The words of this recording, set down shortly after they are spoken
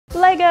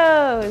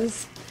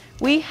Legos!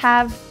 We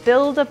have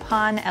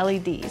build-upon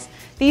LEDs.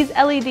 These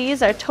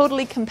LEDs are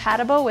totally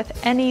compatible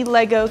with any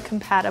Lego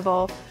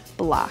compatible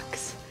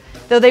blocks.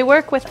 Though they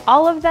work with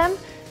all of them,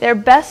 they're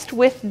best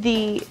with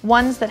the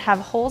ones that have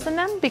holes in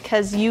them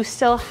because you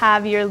still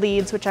have your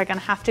leads, which are going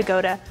to have to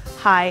go to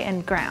high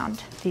and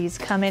ground. These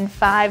come in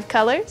 5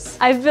 colors.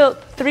 I've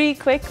built 3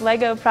 quick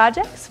Lego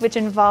projects which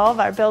involve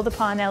our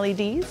build-upon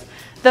LEDs.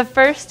 The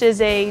first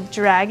is a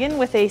dragon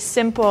with a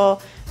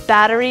simple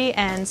battery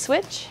and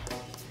switch.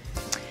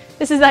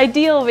 This is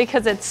ideal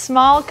because it's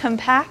small,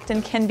 compact,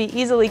 and can be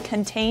easily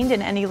contained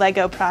in any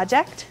Lego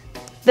project.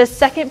 The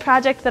second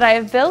project that I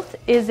have built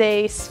is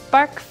a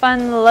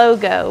SparkFun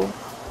logo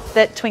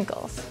that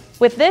twinkles.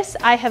 With this,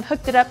 I have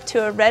hooked it up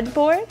to a red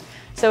board,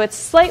 so it's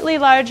slightly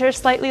larger,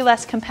 slightly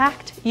less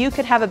compact. You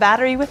could have a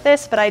battery with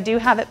this, but I do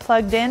have it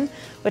plugged in,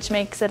 which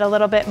makes it a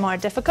little bit more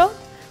difficult,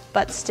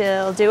 but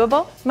still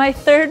doable. My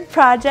third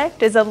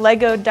project is a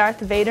Lego Darth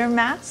Vader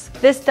mask.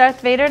 This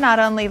Darth Vader not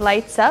only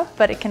lights up,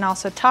 but it can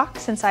also talk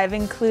since I've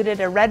included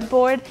a red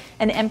board,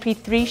 an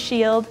MP3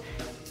 shield,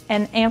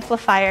 an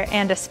amplifier,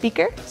 and a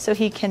speaker, so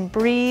he can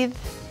breathe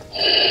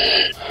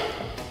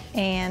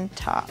and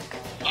talk.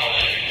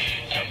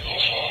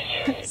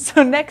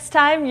 So next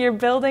time you're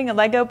building a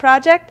Lego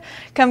project,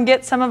 come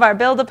get some of our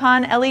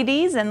build-upon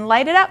LEDs and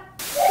light it up.